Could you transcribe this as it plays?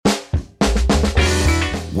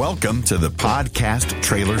Welcome to the Podcast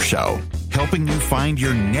Trailer Show, helping you find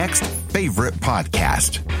your next favorite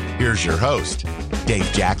podcast. Here's your host, Dave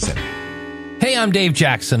Jackson. Hey, I'm Dave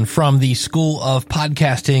Jackson from the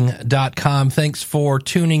schoolofpodcasting.com. Thanks for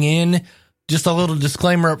tuning in. Just a little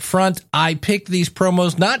disclaimer up front. I picked these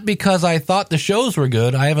promos not because I thought the shows were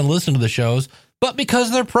good. I haven't listened to the shows, but because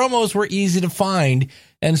their promos were easy to find.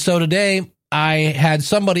 And so today I had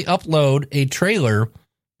somebody upload a trailer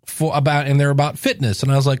and they're about fitness.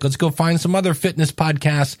 And I was like, let's go find some other fitness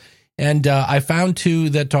podcasts. And I found two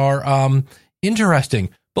that are interesting.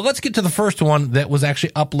 But let's get to the first one that was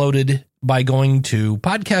actually uploaded by going to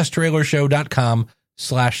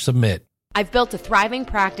podcasttrailershow.com/submit. I've built a thriving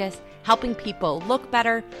practice helping people look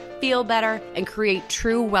better, feel better, and create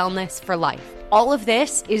true wellness for life. All of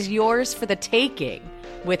this is yours for the taking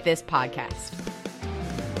with this podcast.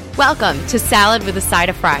 Welcome to Salad with a Side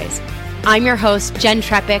of Fries. I'm your host, Jen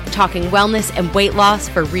Trepic, talking wellness and weight loss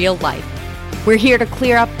for real life. We're here to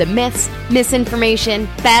clear up the myths, misinformation,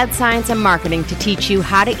 bad science, and marketing to teach you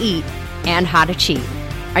how to eat and how to cheat.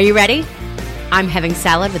 Are you ready? I'm having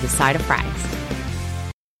salad with a side of fries.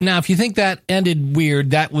 Now, if you think that ended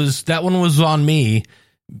weird, that one was on me,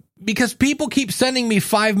 because people keep sending me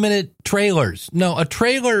 5-minute trailers. No, a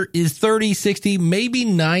trailer is 30, 60, maybe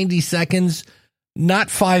 90 seconds,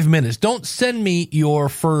 not 5 minutes. Don't send me your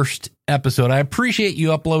first episode. I appreciate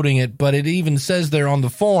you uploading it, but it even says there on the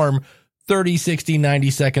form 30, 60,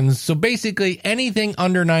 90 seconds. So basically anything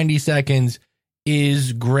under 90 seconds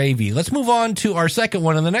is gravy. Let's move on to our second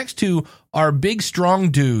one. And the next two are big,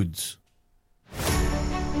 strong dudes.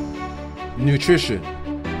 Nutrition,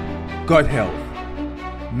 gut health,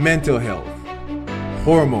 mental health,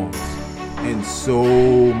 hormones, and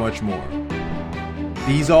so much more.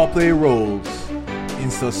 These all play roles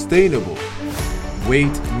in sustainable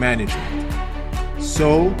weight management.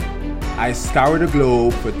 So, I scour the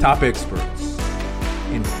globe for top experts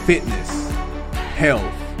in fitness,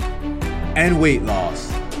 health, and weight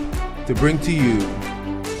loss to bring to you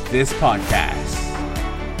this podcast.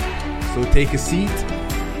 So take a seat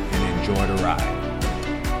and enjoy the ride.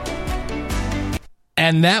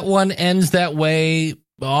 And that one ends that way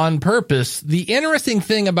on purpose. The interesting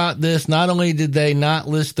thing about this, not only did they not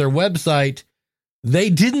list their website,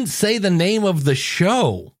 they didn't say the name of the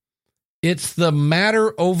show. It's the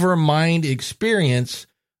Matter Over Mind Experience,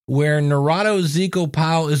 where Narado Zico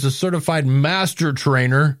Powell is a certified master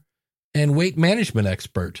trainer and weight management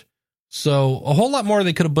expert. So a whole lot more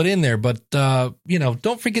they could have put in there, but,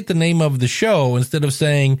 don't forget the name of the show instead of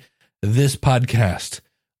saying this podcast.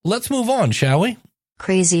 Let's move on, shall we?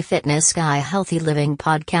 Crazy Fitness Guy Healthy Living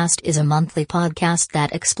Podcast is a monthly podcast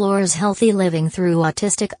that explores healthy living through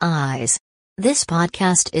autistic eyes. This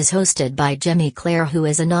podcast is hosted by Jimmy Clare, who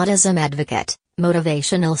is an autism advocate,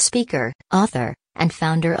 motivational speaker, author, and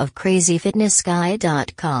founder of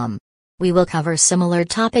crazyfitnessguy.com. We will cover similar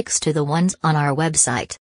topics to the ones on our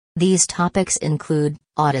website. These topics include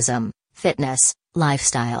autism, fitness,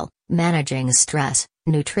 lifestyle, managing stress,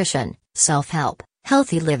 nutrition, self-help,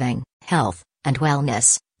 healthy living, health and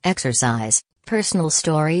wellness, exercise, personal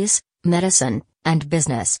stories, medicine, and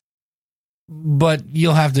business. But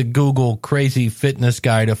you'll have to Google Crazy Fitness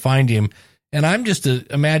Guy to find him. And I'm just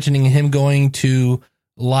imagining him going to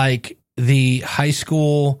like the high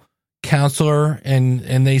school counselor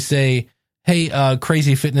and they say, hey,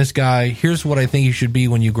 Crazy Fitness Guy, here's what I think you should be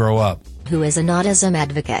when you grow up. Who is an autism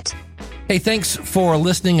advocate. Hey, thanks for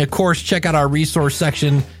listening. Of course, check out our resource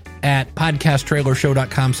section at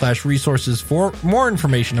podcasttrailershow.com/resources for more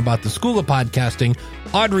information about the School of Podcasting,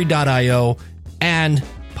 Audrey.io, and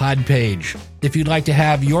Podpage. If you'd like to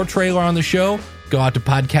have your trailer on the show, go out to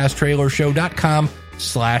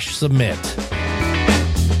podcasttrailershow.com/submit.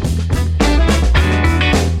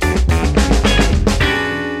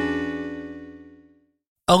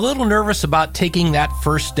 A little nervous about taking that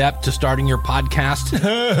first step to starting your podcast?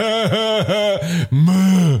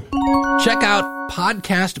 Check out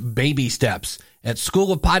Podcast Baby Steps at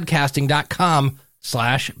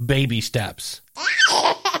schoolofpodcasting.com/baby steps.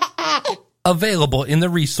 Available in the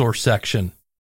resource section.